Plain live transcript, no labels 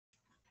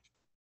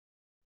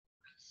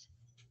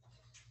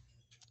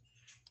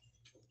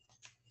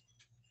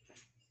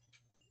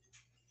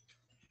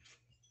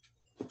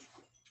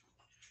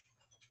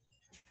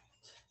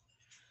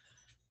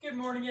Good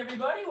morning,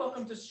 everybody.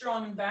 Welcome to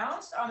Strong and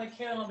Balanced. I'm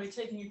Michaela, and I'll be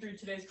taking you through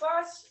today's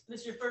class. If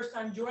this is your first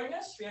time joining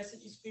us, we ask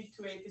that you speak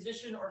to a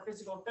physician or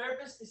physical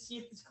therapist to see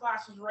if this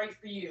class is right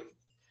for you.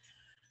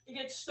 To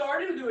get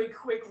started, we'll do a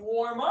quick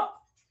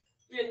warm-up.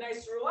 Get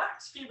nice and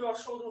relaxed, feet well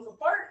shoulder width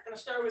apart. Going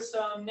to start with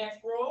some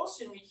neck rolls.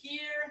 So we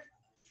here.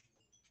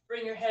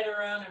 Bring your head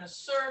around in a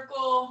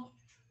circle,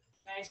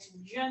 nice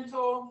and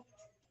gentle.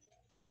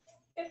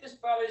 If this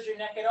bothers your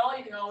neck at all,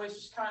 you can always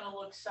just kind of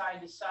look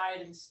side to side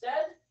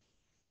instead.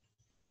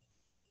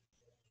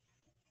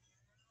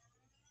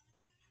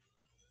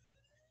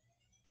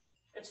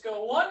 Let's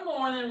go one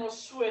more, and then we'll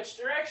switch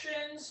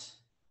directions.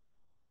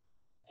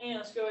 And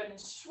let's go ahead and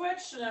switch.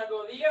 So now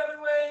go the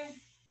other way.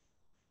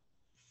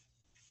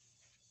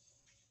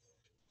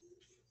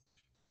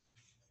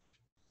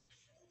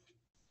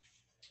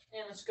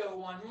 And let's go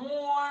one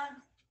more.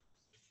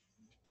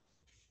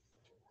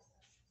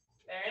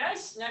 Very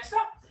nice. Next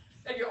up,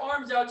 have your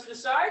arms out to the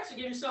side. So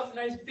give yourself a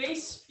nice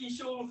base. Feet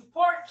shoulder width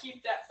apart.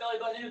 Keep that belly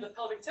button into the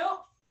pelvic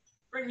tilt.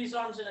 Bring these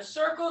arms in a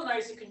circle,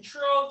 nice and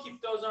controlled.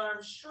 Keep those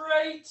arms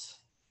straight.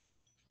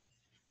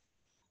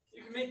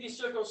 You can make these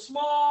circles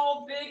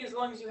small, big, as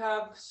long as you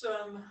have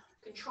some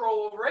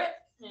control over it.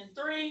 In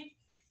 3,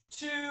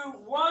 2,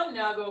 1.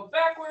 Now go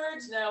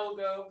backwards. Now we'll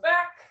go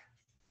back.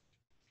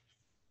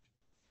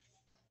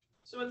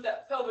 So with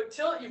that pelvic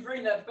tilt, you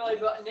bring that belly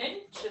button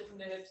in, shifting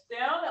the hips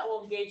down. That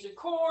will engage the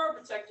core,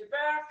 protect your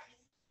back.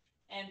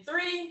 And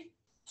 3,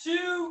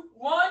 2,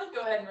 1.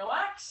 Go ahead and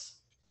relax.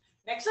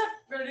 Next up,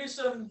 we're going to do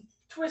some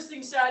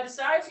twisting side to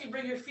side. So you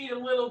bring your feet a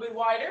little bit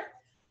wider.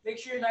 Make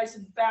sure you're nice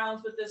and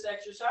balanced with this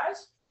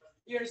exercise.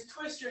 You're going to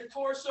twist your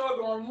torso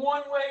going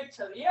one way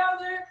to the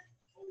other.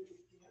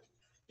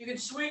 You can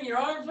swing your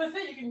arms with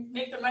it. You can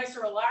make them nice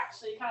and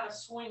relaxed so you kind of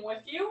swing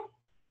with you.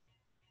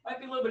 Might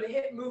be a little bit of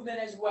hip movement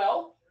as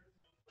well.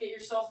 Get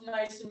yourself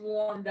nice and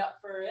warmed up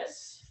for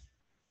this.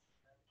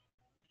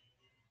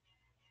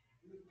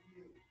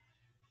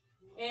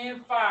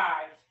 And 5,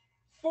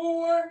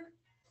 4,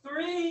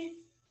 3,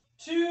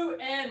 2,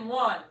 and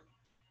 1.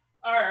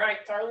 All right,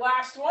 our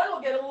last one.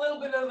 We'll get a little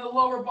bit of the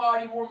lower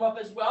body warm up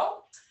as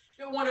well.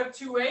 Do it one of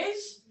two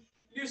ways.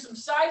 Do some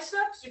side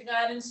steps. You can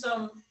add in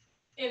some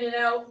in and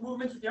out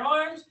movements with your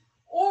arms,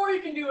 or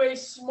you can do a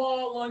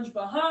small lunge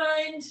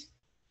behind.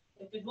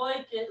 If you'd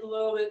like it a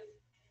little bit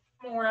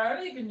more out of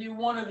it, you can do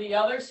one or the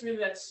other. So maybe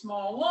that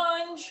small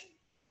lunge,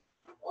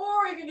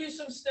 or you can do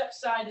some steps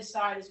side to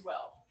side as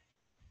well.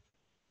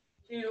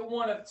 Do it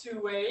one of two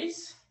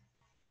ways.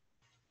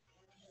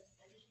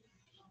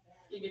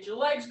 You get your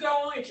legs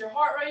going, get your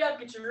heart rate up,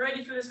 get you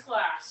ready for this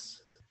class.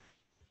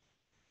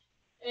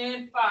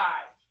 And 5,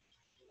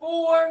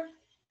 4,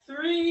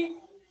 3,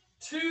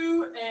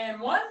 2,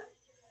 and 1.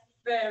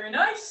 Very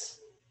nice.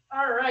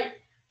 All right.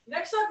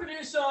 Next up, we're going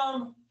to do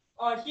some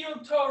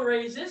heel-toe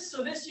raises.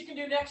 So this you can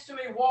do next to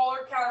a wall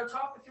or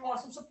countertop if you want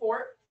some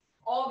support.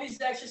 All of these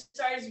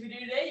exercises we do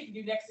today, you can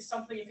do next to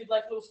something if you'd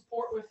like a little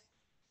support with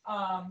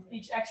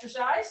each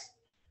exercise.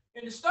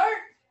 And to start,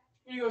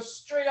 you go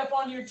straight up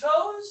onto your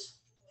toes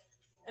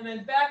and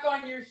then back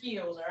on your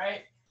heels, all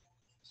right?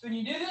 So when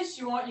you do this,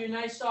 you want your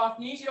nice soft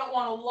knees. You don't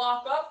want to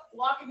lock up.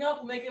 Locking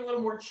up will make it a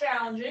little more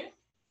challenging.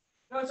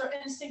 Notice our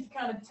instinct to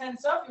kind of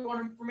tense up. You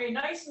want to remain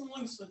nice and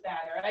loose with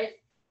that, all right?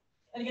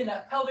 And again,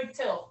 that pelvic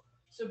tilt.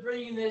 So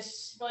bringing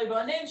this belly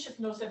button in,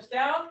 shifting those hips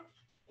down,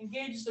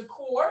 engages the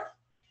core.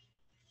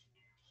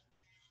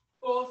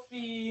 Both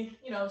the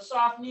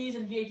soft knees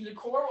engaging the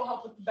core will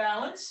help with the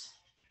balance,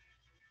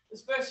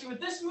 especially with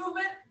this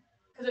movement,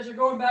 because as you're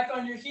going back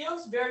on your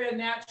heels, very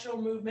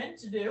unnatural movement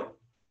to do.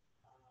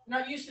 You're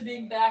not used to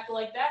being back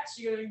like that,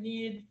 so you're going to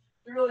need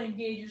to really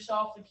engage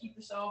yourself to keep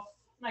yourself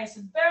nice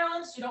and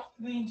balanced. You don't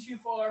lean too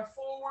far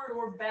forward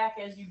or back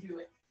as you do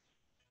it.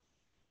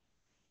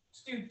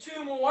 Let's do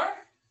 2 more.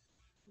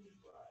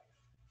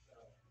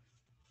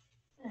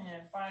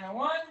 And final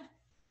one.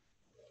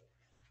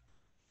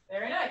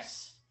 Very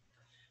nice.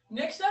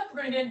 Next up,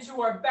 we're going to get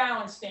into our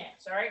balance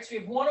stance. All right, so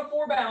we have 1 of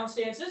 4 balance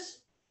stances.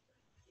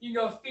 You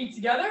can go feet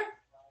together,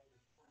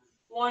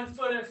 1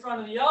 foot in front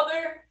of the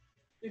other.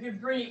 You can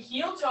bring it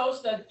heel toe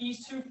so that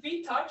these 2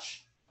 feet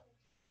touch,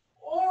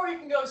 or you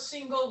can go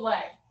single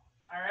leg.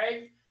 All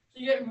right, so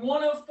you get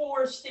 1 of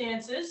 4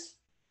 stances,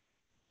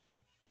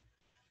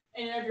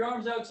 and you have your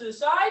arms out to the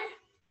side.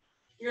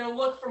 You're going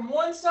to look from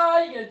one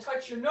side. You're going to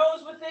touch your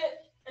nose with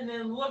it, and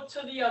then look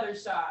to the other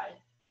side.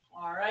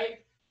 All right.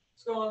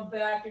 Going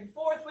back and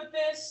forth with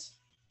this.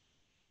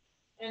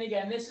 And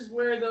again, this is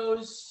where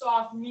those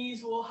soft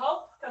knees will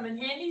help come in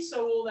handy.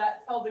 So will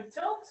that pelvic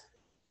tilt.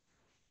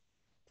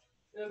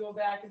 They'll go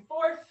back and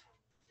forth,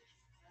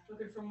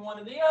 looking from one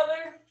to the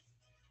other.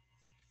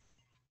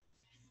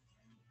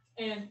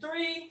 And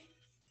 3,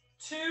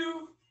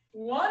 2,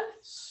 1.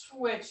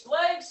 Switch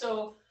legs.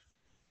 So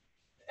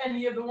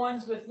any of the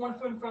ones with 1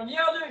 foot in front of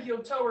the other,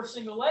 heel toe or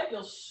single leg,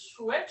 you'll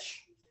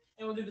switch.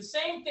 And we'll do the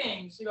same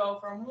thing. So go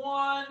from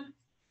one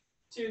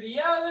to the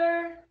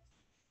other,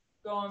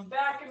 going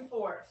back and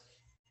forth.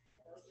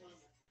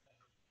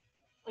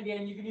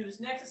 Again, you can do this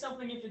next to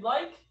something if you'd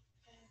like.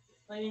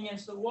 Leaning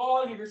against the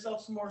wall, give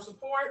yourself some more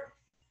support.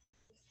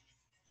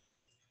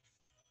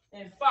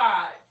 And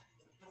 5,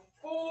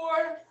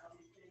 4,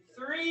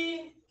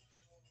 3,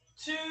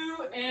 2,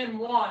 and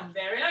 1.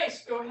 Very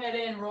nice. Go ahead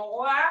and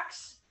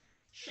relax.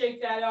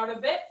 Shake that out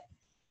a bit.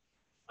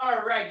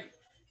 All righty.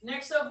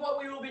 Next up, what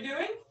we will be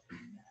doing,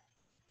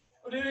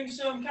 we're doing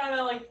some kind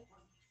of like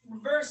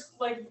reverse,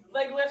 like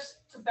leg lifts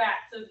to the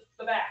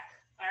back.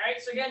 All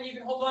right. So again, you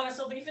can hold on to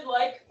something if you'd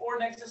like, or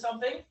next to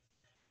something.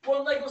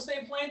 One leg will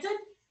stay planted.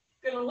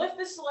 Going to lift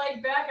this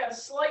leg back at a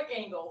slight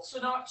angle, so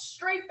not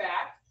straight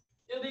back.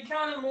 It'll be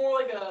kind of more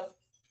like a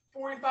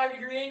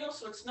 45-degree angle,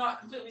 so it's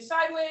not completely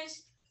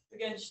sideways.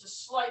 Again, just a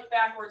slight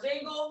backwards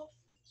angle.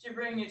 So you're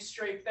bringing it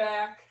straight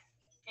back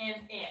and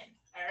in.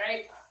 All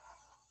right.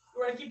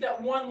 We're going to keep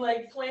that one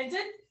leg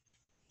planted.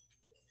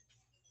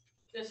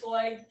 This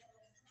leg,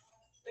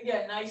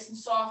 again, nice and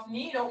soft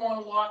knee. You don't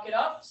want to lock it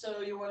up,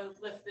 so you want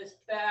to lift this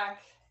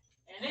back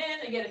and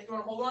in. Again, if you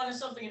want to hold on to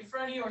something in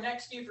front of you or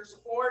next to you for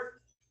support.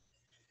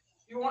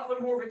 If you want a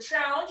little more of a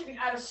challenge, you can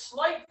add a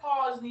slight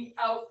pause in the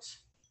out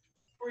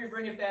before you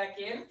bring it back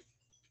in.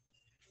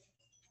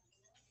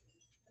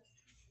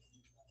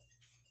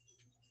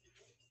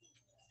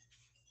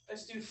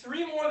 Let's do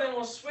 3 more, then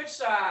we'll switch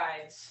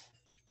sides.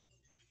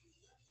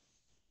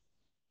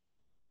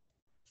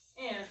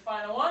 And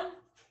final one.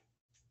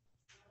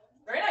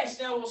 Very nice.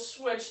 Now we'll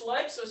switch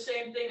legs. So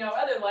same thing now,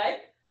 other leg.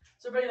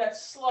 So bring that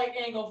slight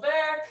angle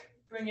back,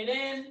 bring it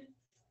in,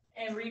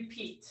 and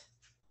repeat.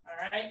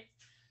 All right.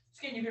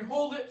 So again, you can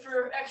hold it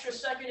for an extra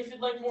second if you'd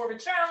like more of a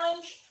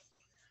challenge.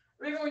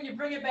 Or even when you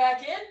bring it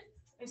back in,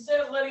 instead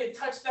of letting it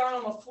touch down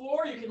on the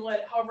floor, you can let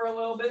it hover a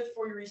little bit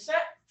before you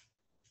reset.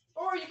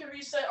 Or you can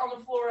reset on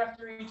the floor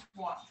after each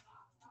one.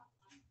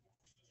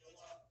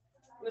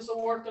 This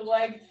will work the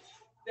leg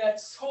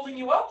that's holding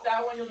you up.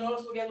 That one you'll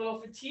notice will get a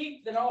little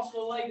fatigued. Then also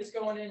the leg that's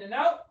going in and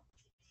out.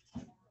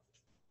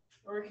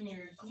 Working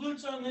your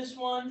glutes on this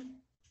one.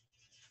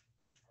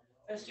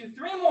 Let's do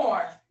 3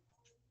 more.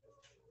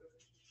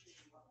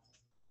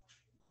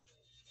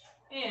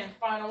 And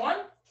final one.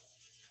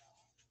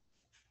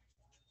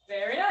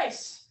 Very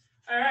nice.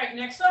 All right,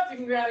 next up, you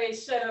can grab a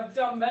set of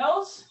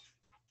dumbbells.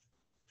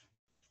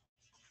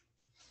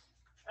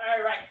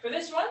 All right, for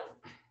this one,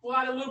 we'll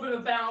add a little bit of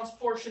a balance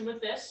portion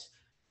with this.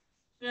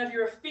 You have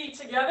your feet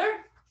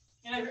together,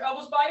 and have your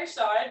elbows by your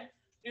side,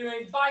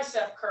 doing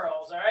bicep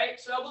curls, all right?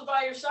 So elbows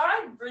by your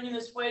side, bringing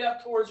this weight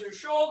up towards your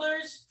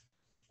shoulders,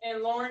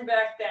 and lowering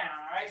back down,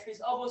 all right? So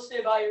these elbows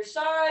stay by your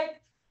side,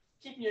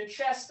 keeping your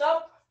chest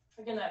up,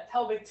 again, that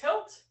pelvic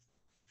tilt,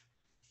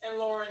 and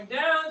lowering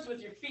down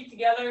with your feet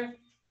together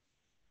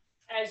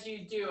as you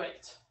do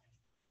it.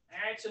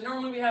 All right, so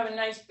normally we have a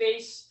nice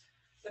base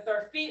with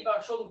our feet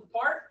about shoulder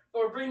apart, but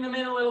we're bringing them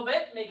in a little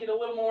bit, make it a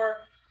little more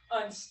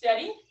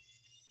unsteady.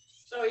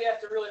 So you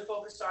have to really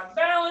focus on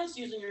balance,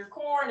 using your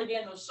core, and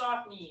again, those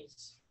soft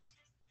knees.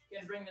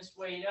 Again, bring this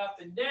weight up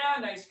and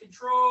down, nice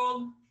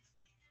controlled.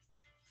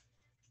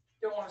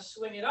 Don't want to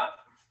swing it up.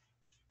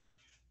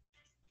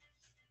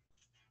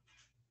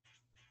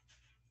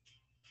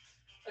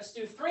 Let's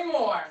do 3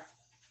 more.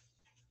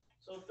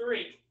 So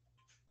 3,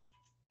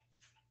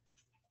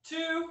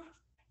 2,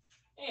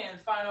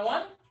 and final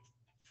one.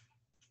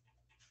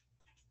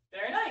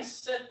 Very nice.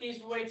 Set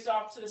these weights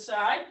off to the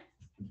side.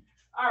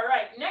 All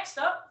right, next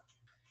up,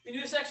 we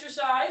do this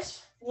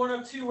exercise one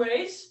of 2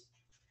 ways.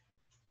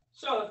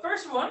 So the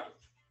first one,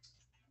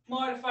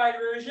 modified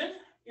version,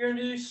 you're going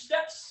to do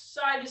steps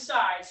side to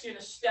side. So you're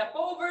going to step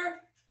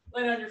over,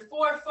 land on your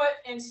forefoot,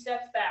 and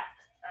step back.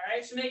 All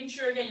right, so making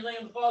sure, again, you're laying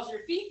on the balls of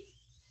your feet.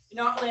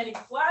 You're not landing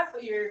flat,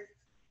 but you're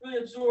really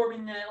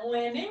absorbing that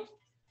landing.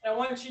 And I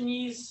want your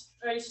knees,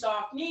 very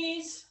soft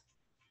knees.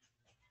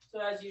 So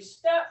as you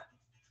step,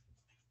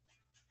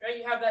 right,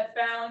 you have that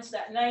balance,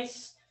 that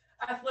nice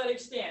athletic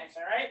stance,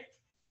 all right?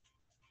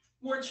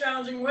 More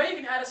challenging way, you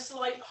can add a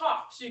slight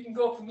hop. So you can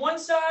go from one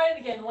side,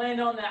 again, land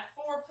on that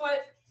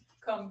forefoot,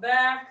 come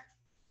back,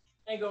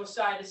 and go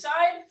side to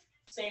side.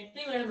 Same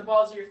thing, land on the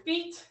balls of your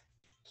feet.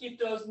 Keep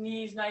those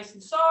knees nice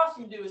and soft.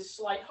 You can do a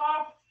slight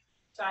hop,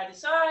 side to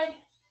side.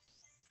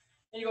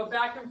 And you go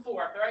back and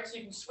forth, all right? So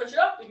you can switch it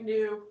up. You can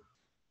do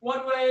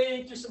one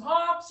way, do some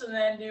hops, and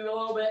then do a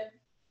little bit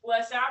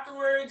less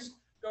afterwards,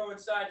 going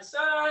side to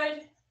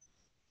side.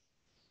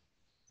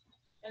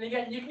 And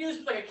again, you can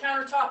use like a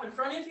countertop in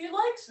front of you if you'd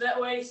like. So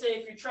that way, say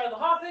if you try the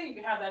hopping, you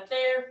can have that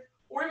there.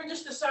 Or even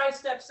just a side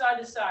step side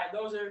to side.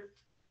 Those are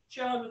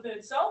challenge within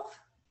itself.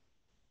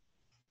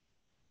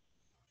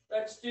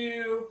 Let's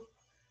do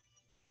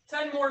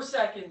 10 more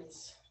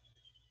seconds.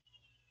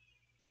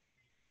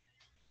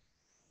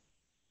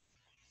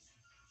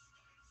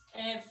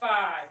 And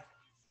 5,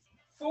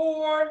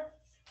 4,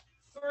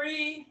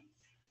 3,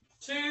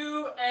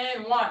 2,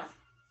 and 1.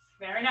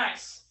 Very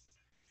nice.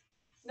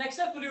 Next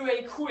up, we'll do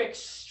a quick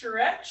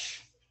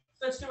stretch.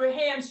 Let's do a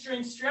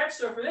hamstring stretch.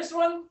 So for this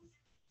one,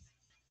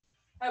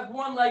 have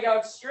one leg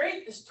out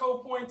straight, this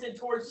toe pointed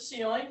towards the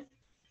ceiling.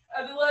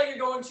 The leg, you're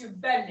going to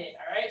bend it,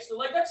 all right? So the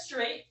leg that's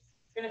straight,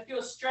 you're going to feel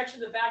a stretch in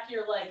the back of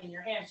your leg and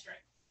your hamstring.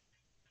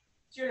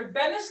 So you're going to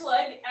bend this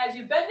leg. As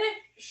you bend it,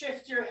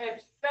 shift your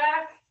hips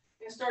back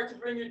and start to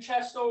bring your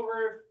chest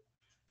over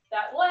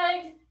that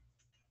leg.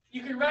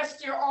 You can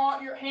rest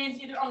your hands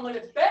either on the leg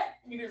that's bent.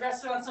 You can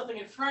rest it on something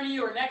in front of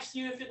you or next to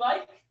you if you'd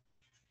like.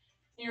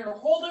 And you're going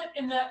to hold it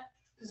in that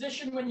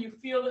position when you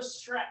feel the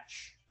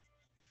stretch.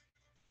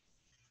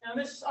 Now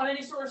this, on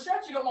any sort of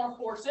stretch, you don't want to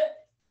force it.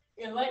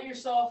 You're going to let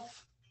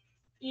yourself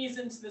ease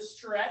into the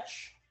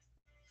stretch.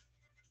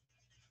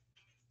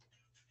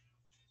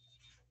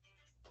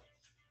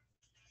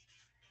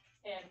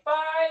 And 5,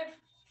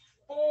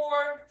 4,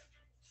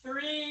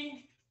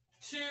 3,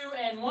 2,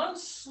 and 1.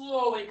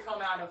 Slowly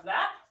come out of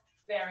that.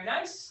 Very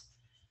nice.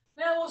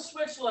 Now we'll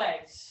switch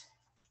legs.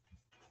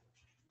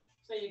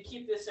 So you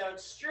keep this out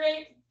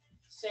straight.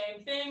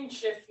 Same thing.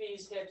 Shift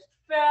these hips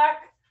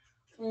back.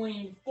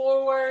 Lean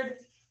forward.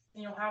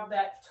 And you'll have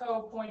that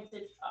toe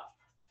pointed up.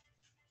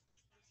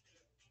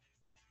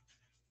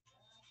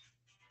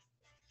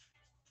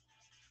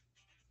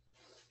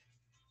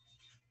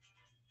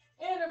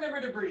 And remember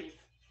to breathe.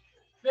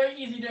 Very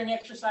easy during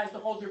exercise to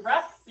hold your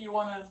breath. So you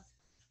want to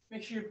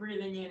make sure you're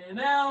breathing in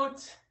and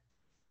out.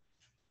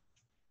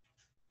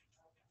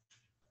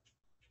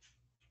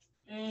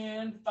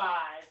 And 5,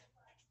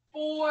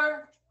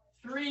 4,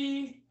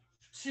 3,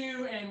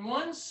 2, and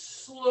 1.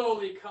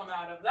 Slowly come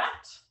out of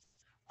that.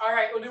 All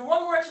right, we'll do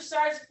one more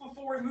exercise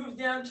before we move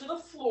down to the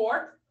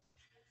floor.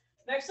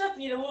 Next up,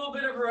 you need a little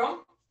bit of room.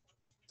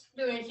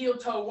 Doing a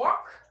heel-toe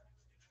walk.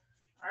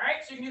 All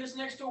right, so you can do this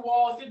next to a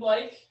wall if you'd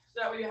like. So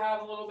that way you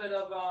have a little bit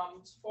of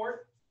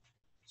support.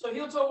 So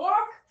heel-toe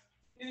walk.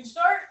 You can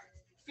start,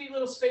 feet a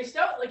little spaced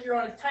out like you're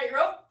on a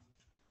tightrope.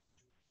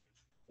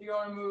 You're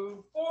going to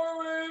move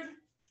forward.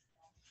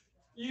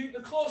 The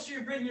closer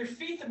you bring your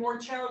feet, the more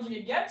challenging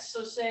it gets.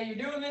 So say you're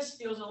doing this,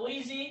 feels a little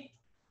easy.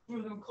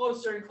 Move them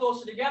closer and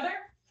closer together.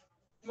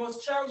 The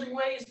most challenging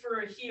way is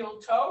for a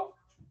heel-toe.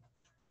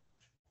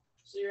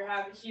 So you're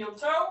having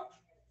heel-toe.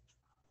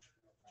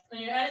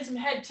 And you're adding some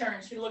head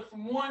turns. So you look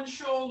from one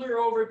shoulder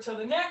over to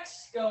the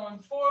next, going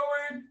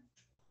forward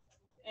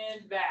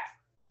and back.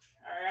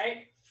 All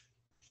right.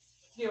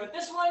 Deal with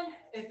this one.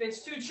 If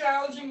it's too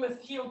challenging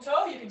with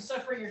heel-toe, you can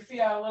separate your feet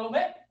out a little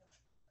bit.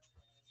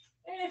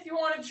 And if you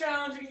want to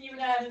challenge, you can even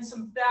add in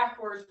some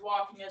backwards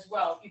walking as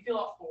well, if you feel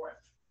up for it.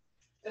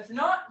 If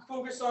not,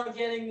 focus on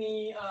getting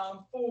the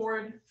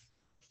forward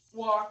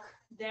walk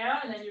down,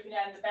 and then you can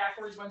add the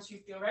backwards once you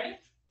feel ready.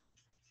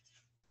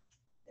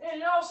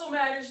 And it also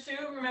matters too,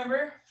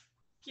 remember,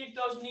 keep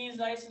those knees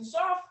nice and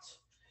soft.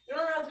 You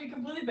don't have to be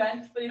completely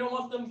bent, but you don't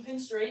want them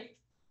pinned straight.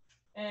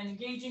 And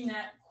engaging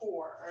that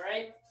core, all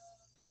right?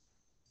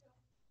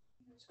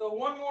 Let's go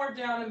one more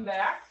down and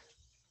back.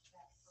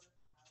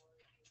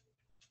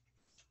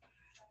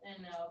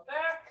 And now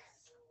back.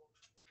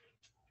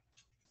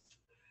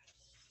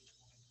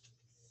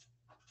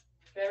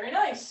 Very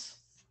nice.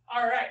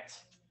 All right.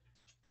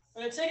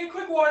 I'm going to take a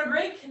quick water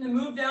break and then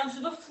move down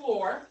to the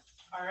floor.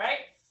 All right.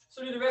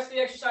 So do the rest of the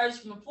exercise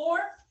from the floor.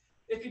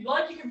 If you'd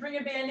like, you can bring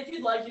a band if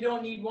you'd like. You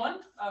don't need one.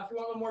 If you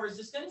want a little more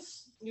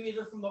resistance, you can do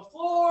either from the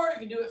floor,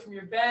 you can do it from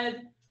your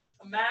bed,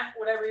 a mat,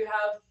 whatever you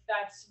have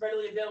that's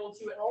readily available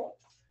to you at home.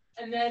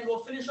 And then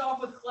we'll finish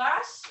off with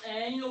class,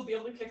 and you'll be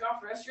able to kick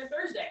off the rest of your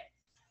Thursday.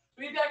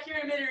 We'll be back here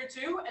in a minute or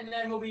two, and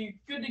then we'll be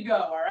good to go,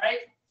 all right?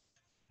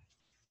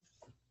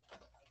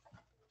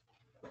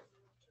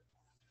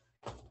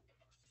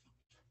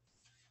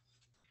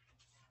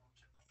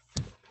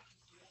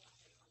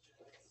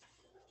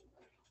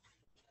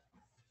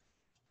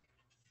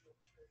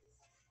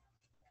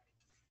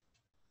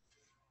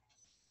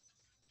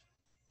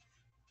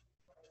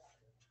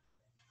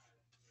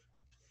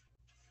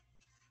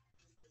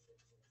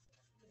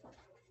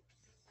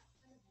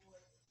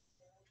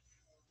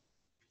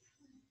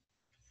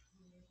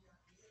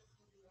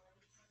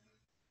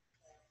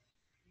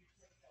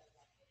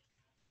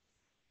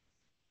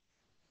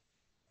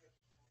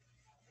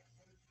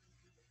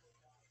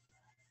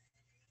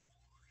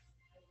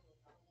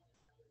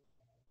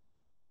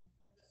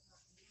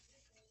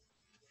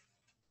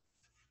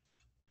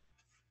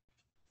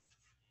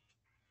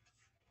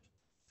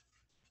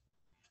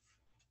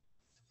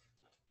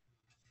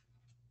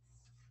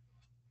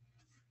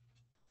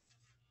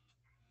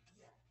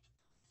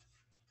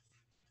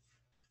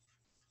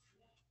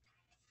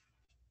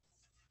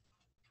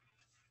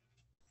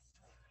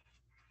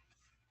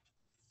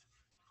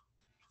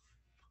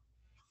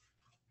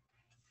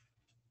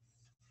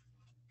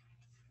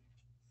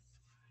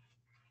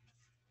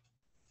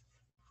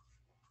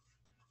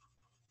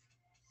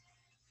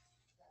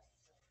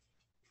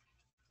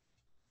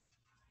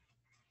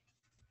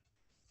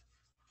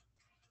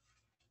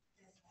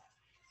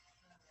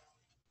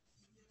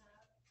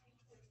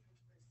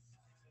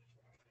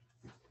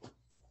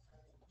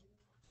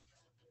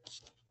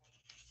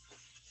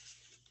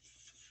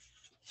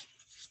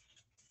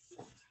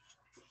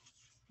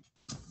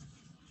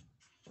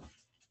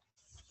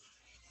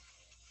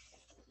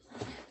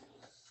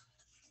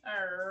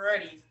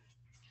 Alrighty.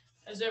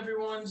 As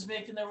everyone's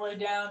making their way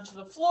down to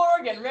the floor,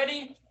 getting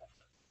ready,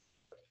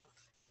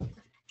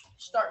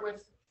 start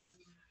with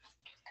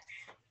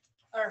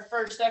our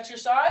first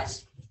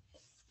exercise.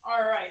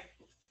 All right.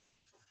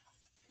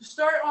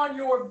 Start on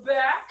your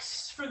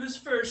backs for this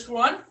first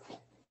one.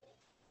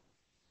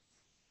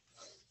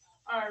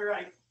 All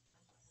right.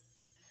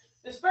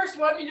 This first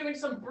one, you're doing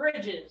some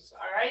bridges,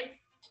 all right?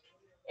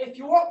 If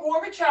you want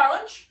more of a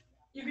challenge,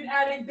 you can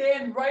add a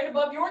band right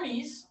above your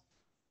knees.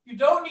 You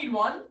don't need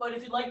one, but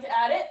if you'd like to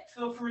add it,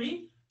 feel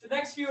free. The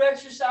next few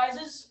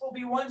exercises will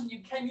be ones that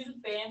you can use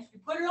with bands. If you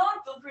put it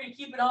on, feel free to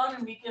keep it on,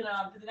 and we can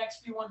do the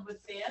next few ones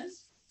with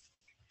bands.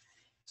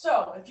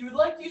 So if you would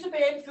like to use a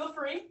band, feel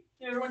free.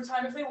 Give everyone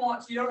time if they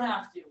want, so you don't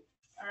have to.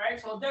 All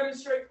right, so I'll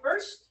demonstrate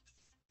first.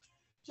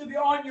 So be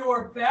on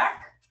your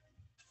back.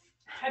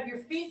 Have your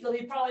feet, they'll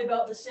be probably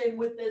about the same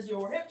width as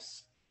your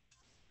hips.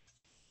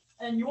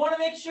 And you want to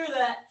make sure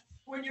that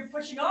when you're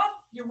pushing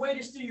off, your weight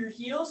is through your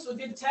heels. So a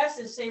good test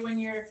is, say, when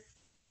you're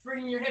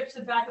bringing your hips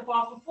to back up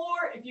off the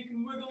floor, if you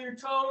can wiggle your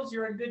toes,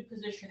 you're in good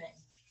positioning.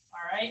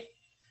 All right.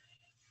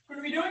 We're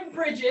going to be doing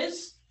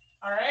bridges.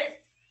 All right.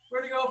 We're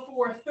going to go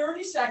for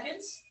 30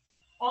 seconds.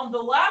 On the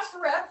last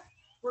rep,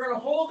 we're going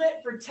to hold it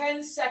for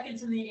 10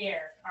 seconds in the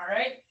air. All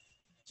right.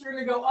 So we're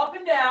going to go up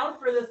and down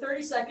for the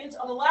 30 seconds.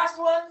 On the last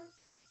one,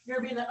 you're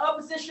going to be in the up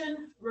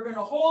position. We're going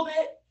to hold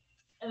it,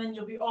 and then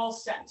you'll be all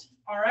set.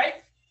 All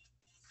right?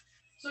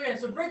 So again,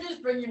 so bridges,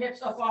 bring your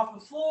hips up off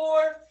the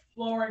floor,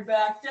 lowering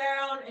back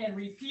down, and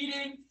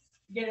repeating.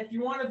 Again, if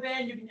you want to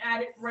bend, you can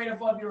add it right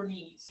above your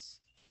knees.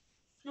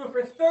 Do it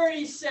for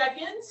 30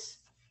 seconds.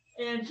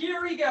 And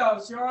here we go.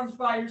 So your arms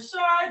by your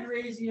side,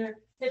 raising your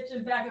hips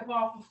and back up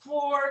off the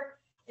floor,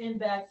 and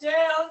back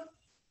down.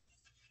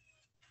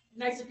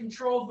 Nice and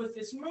controlled with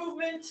this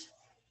movement.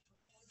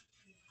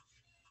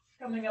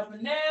 Coming up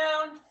and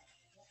down.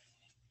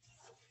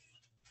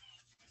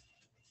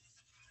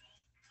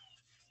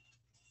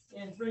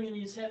 And bringing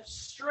these hips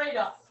straight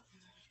up.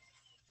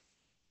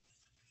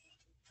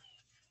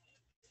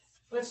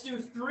 Let's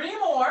do 3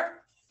 more.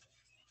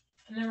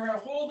 And then we're going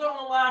to hold it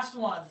on the last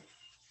one.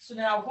 So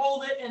now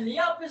hold it in the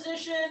up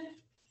position.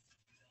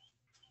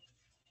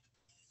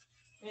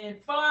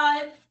 And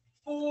 5,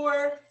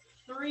 4,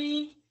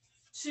 3,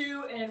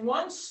 2, and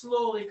 1.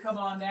 Slowly come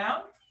on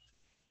down.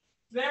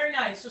 Very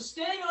nice. So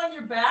staying on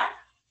your back,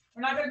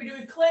 we're not going to be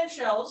doing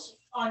clamshells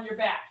on your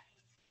back.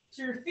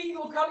 So your feet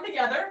will come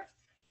together.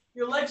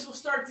 Your legs will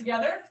start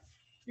together.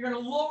 You're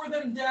going to lower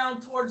them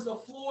down towards the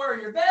floor of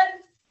your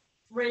bed,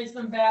 raise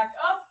them back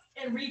up,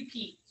 and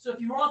repeat. So if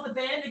you want the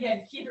band,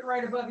 again, keep it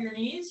right above your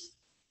knees.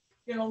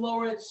 You're going to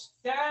lower it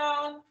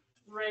down,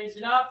 raise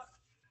it up,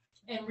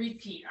 and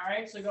repeat. All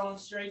right, so going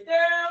straight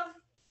down,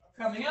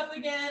 coming up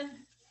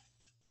again,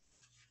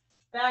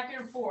 back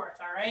and forth.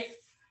 All right.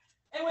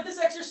 And with this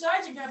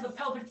exercise, you can have the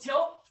pelvic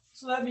tilt.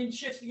 So that means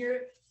shifting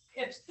your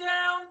hips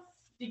down,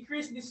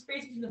 decreasing the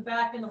space between the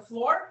back and the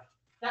floor.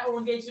 That will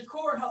engage the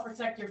core and help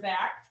protect your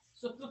back.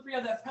 So feel free to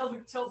have that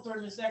pelvic tilt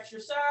during this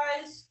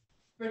exercise.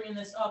 Bringing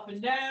this up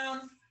and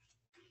down.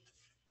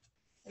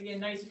 Again,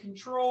 nice and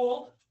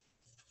controlled.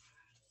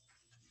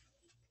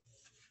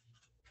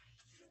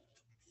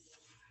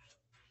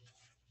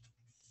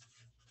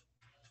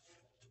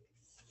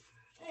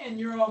 And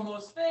you're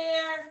almost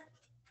there.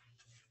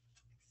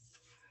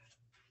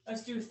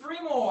 Let's do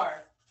 3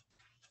 more.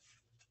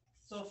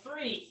 So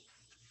 3,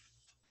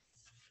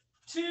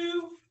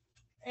 2,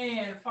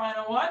 and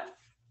final one.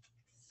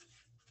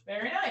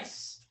 Very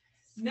nice.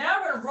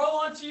 Now we're going to roll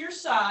onto your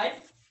side.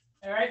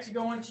 All right, so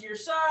go onto your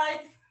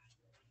side.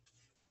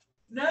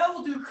 Now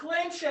we'll do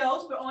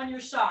clamshells, but on your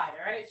side.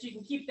 All right, so you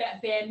can keep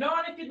that band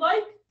on if you'd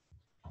like.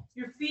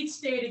 Your feet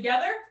stay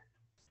together.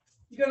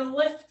 You're going to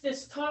lift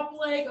this top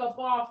leg up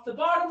off the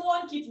bottom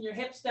one, keeping your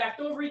hips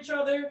stacked over each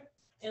other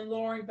and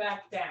lowering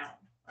back down.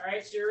 All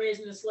right, so you're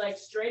raising this leg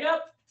straight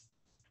up,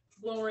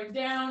 lowering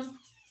down,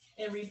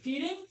 and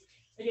repeating.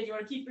 Again, you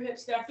want to keep your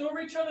hips stacked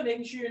over each other,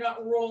 making sure you're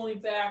not rolling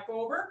back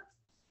over.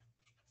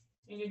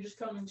 And you're just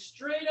coming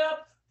straight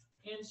up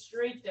and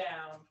straight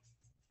down,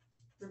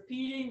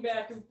 repeating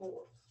back and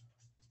forth.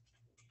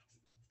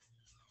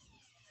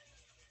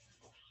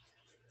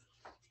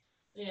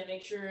 And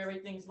make sure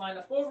everything's lined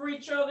up over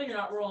each other, you're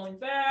not rolling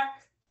back.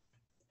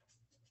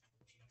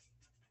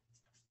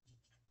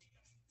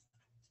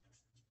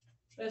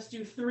 Let's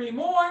do 3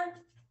 more.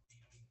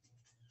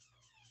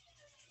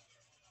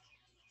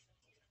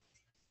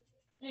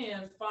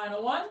 And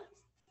final one.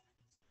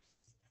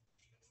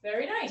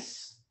 Very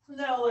nice.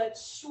 Now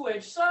let's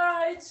switch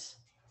sides.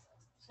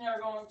 So now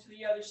we're going to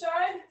the other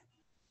side.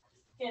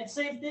 And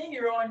same thing,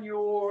 you're on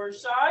your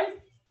side.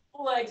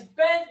 Legs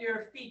bent,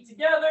 your feet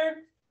together.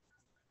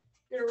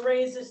 You're going to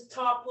raise this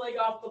top leg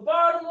off the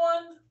bottom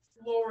one,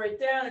 lower it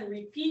down and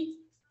repeat.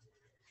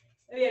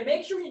 Again,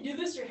 make sure when you do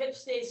this, your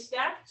hips stay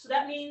stacked. So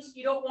that means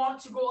you don't want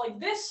to go like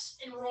this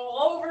and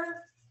roll over,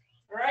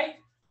 all right?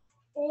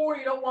 Or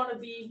you don't want to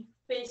be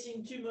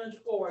facing too much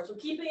forward. So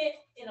keeping it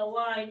in a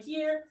line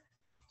here.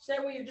 So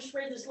that way you just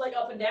raise this leg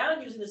up and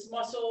down using this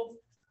muscle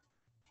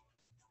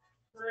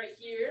right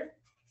here.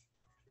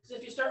 So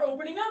if you start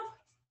opening up,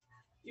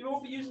 you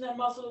won't be using that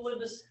muscle to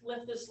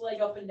lift this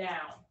leg up and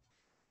down.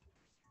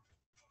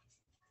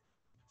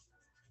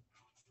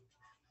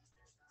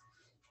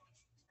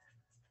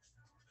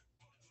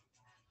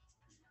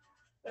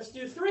 Let's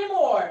do 3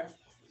 more.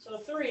 So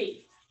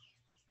 3,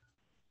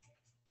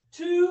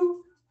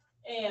 2,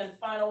 and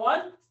final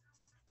one.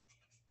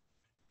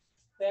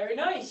 Very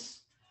nice.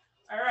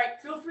 All right,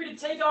 feel free to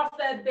take off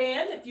that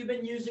band if you've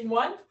been using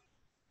one.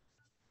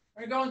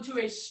 We're going to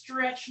a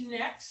stretch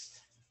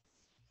next.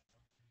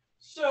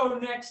 So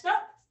next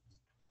up,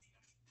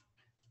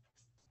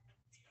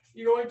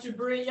 you're going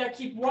to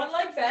keep one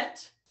leg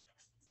bent.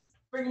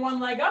 Bring one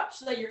leg up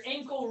so that your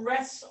ankle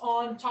rests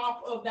on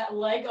top of that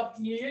leg up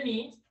near your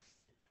knee.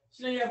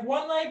 So now you have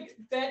one leg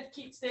bent,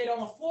 stay on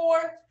the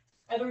floor,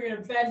 and then we're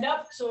going to bend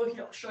up. So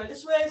show it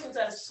this way, so it's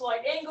at a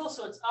slight angle,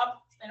 so it's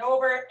up and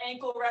over,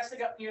 ankle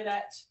resting up near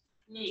that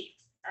knee.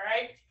 All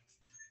right.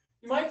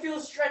 You might feel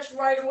stretched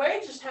right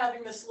away just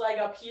having this leg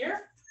up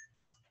here.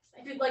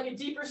 If you'd like a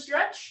deeper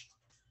stretch,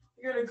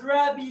 you're going to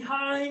grab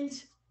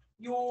behind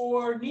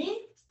your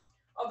knee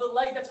of the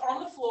leg that's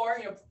on the floor.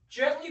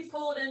 Gently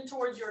pull it in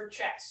towards your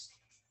chest.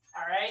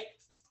 All right.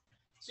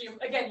 So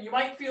again, you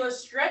might feel a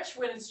stretch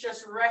when it's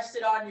just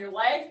rested on your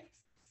leg.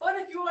 But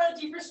if you want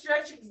a deeper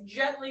stretch, you can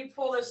gently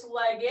pull this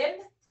leg in.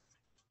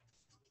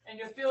 And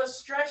you'll feel a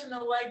stretch in the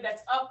leg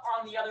that's up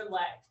on the other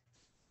leg.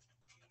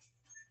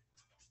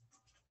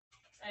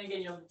 And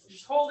again, you'll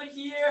just hold it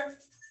here.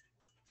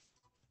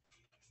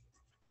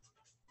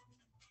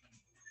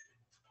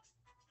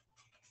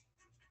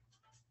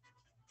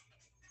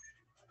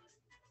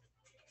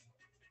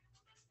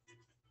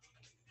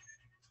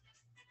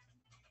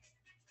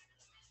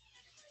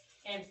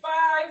 And 5,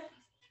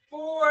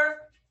 4,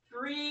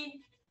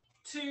 3,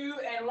 2,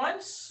 and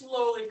 1.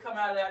 Slowly come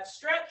out of that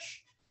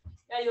stretch.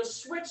 Now you'll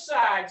switch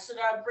sides. So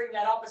now bring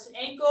that opposite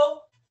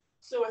ankle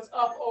so it's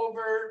up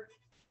over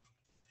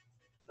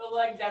the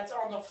leg that's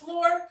on the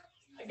floor.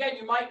 Again,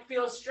 you might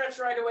feel a stretch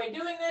right away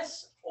doing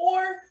this,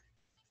 or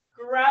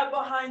grab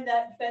behind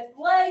that bent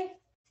leg,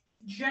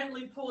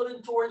 gently pull it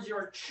in towards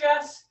your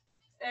chest,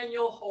 and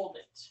you'll hold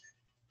it.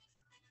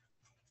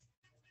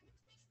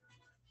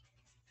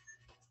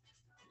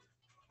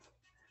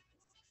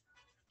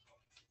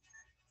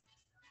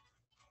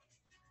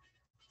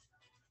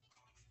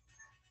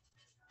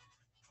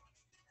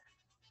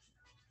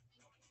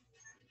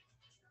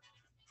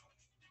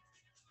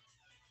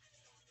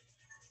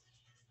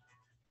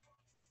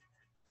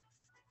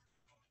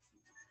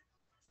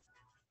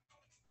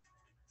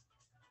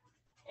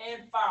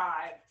 And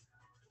 5,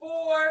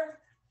 4,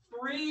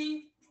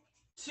 3,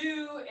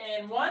 2,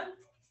 and 1.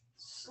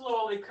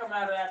 Slowly come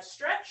out of that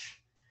stretch.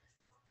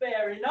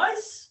 Very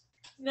nice.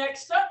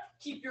 Next up,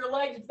 keep your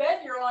legs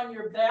bent. You're on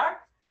your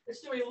back.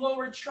 Let's do a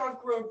lower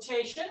trunk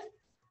rotation.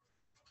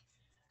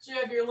 So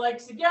you have your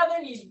legs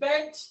together, knees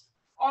bent.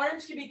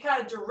 Arms can be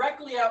kind of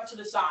directly out to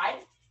the side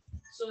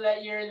so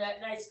that you're in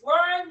that nice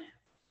line.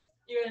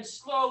 You're going to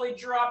slowly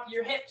drop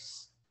your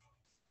hips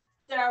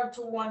down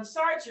to one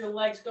side, so your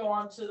legs go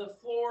onto the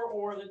floor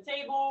or the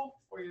table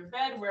or your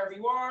bed, wherever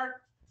you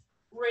are.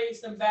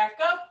 Raise them back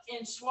up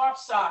and swap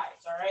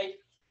sides, all right?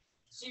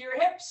 So your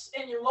hips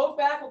and your low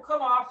back will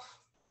come off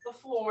the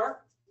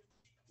floor.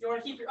 You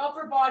want to keep your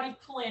upper body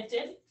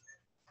planted.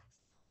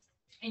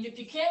 And if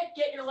you can't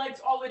get your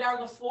legs all the way down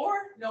the floor,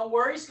 no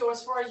worries. Go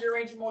as far as your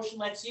range of motion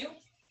lets you.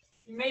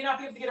 You may not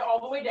be able to get it all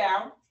the way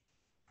down.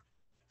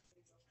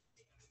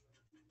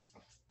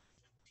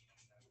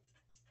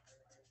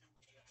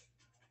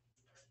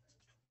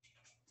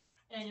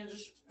 And you'll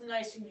just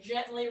nice and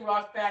gently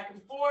rock back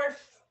and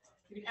forth.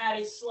 You can add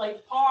a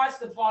slight pause at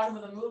the bottom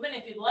of the movement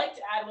if you'd like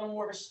to add a little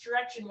more of a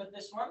stretching with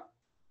this one.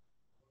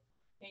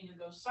 And you'll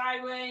go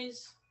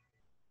sideways.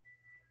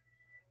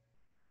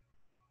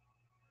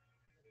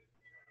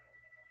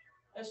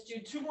 Let's do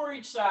 2 more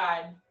each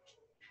side.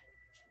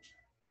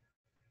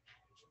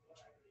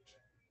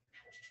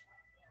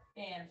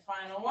 And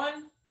final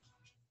one.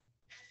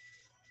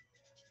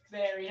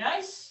 Very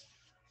nice.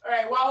 All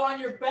right, while on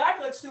your back,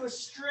 let's do a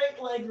straight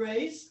leg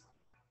raise.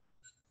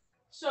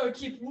 So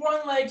keep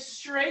one leg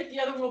straight, the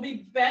other will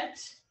be bent.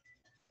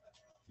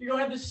 You're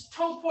going to have this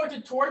toe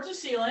pointed towards the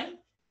ceiling.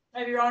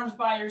 Have your arms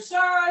by your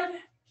side.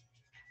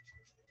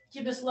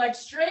 Keep this leg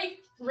straight,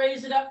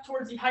 raise it up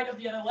towards the height of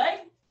the other leg,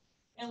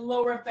 and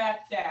lower it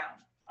back down.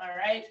 All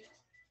right.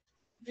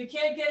 If you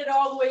can't get it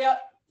all the way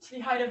up to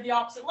the height of the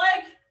opposite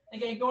leg,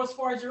 again, go as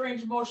far as your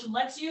range of motion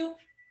lets you,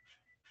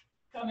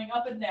 coming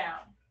up and down.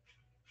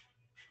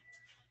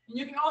 And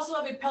you can also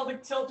have a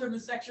pelvic tilt during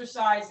this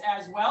exercise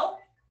as well.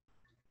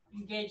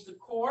 Engage the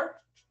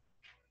core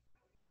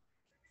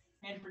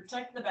and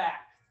protect the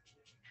back.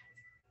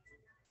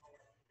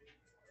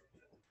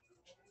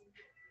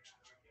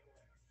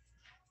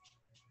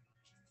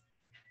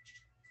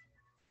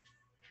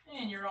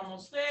 And you're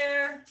almost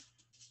there.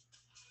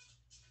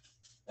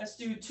 Let's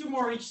do 2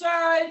 more each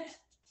side.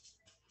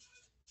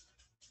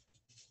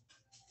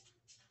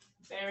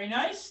 Very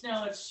nice.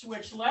 Now let's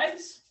switch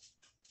legs.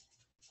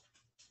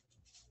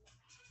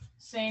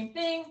 Same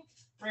thing.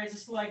 Raise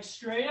this leg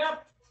straight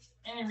up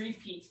and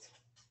repeat.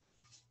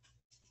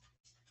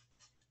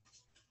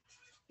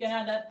 Again,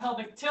 add that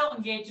pelvic tilt,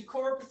 engage the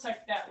core,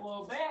 protect that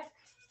low back.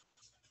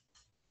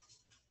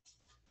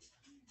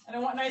 And I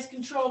want nice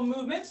controlled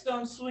movements.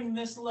 Don't swing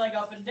this leg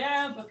up and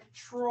down, but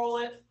control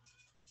it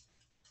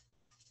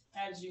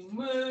as you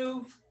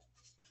move.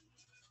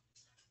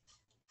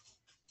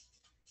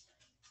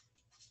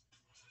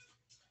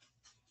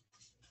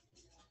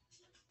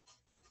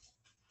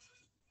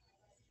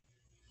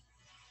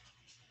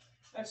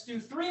 Let's do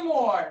 3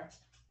 more.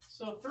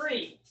 So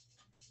 3,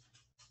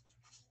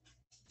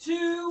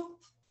 2,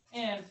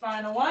 and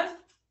final one.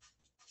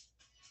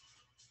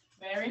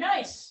 Very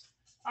nice.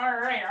 All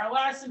right, our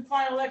last and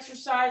final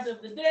exercise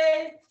of the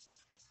day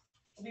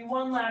will be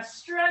one last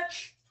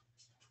stretch.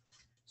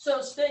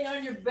 So staying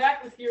on your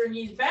back with your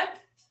knees bent.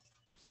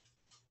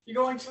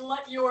 You're going to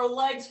let your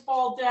legs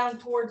fall down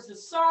towards the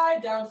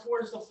side, down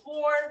towards the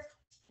floor.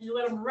 And you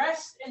let them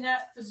rest in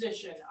that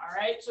position. All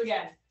right, so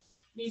again,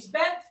 knees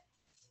bent.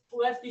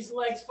 Let these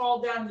legs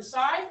fall down the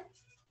side.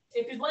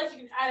 If you'd like, you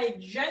can add a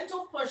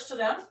gentle push to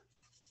them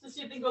to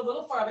see if they can go a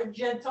little farther.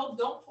 Gentle,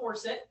 don't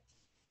force it.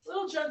 A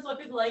little gentle if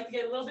you'd like to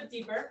get a little bit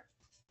deeper.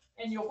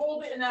 And you'll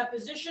hold it in that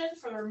position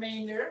for the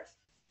remainder.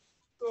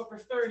 Go for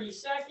 30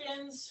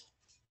 seconds.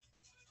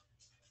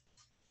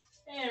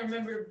 And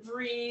remember to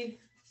breathe.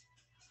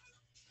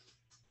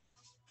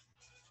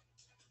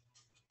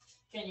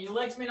 Again, your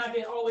legs may not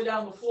get all the way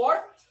down the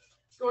floor.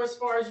 Go as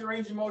far as your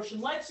range of motion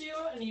lets you,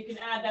 and you can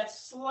add that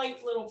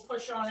slight little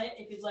push on it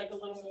if you'd like a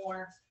little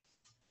more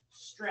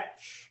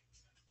stretch.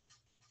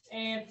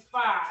 And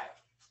 5,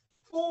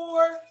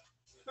 4,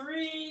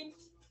 3,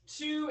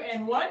 2,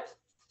 and 1.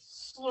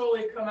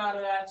 Slowly come out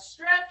of that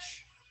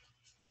stretch.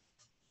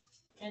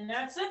 And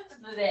that's it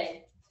for the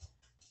day.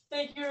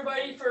 Thank you,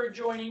 everybody, for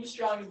joining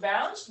Strong and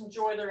Balanced.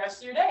 Enjoy the rest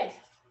of your day.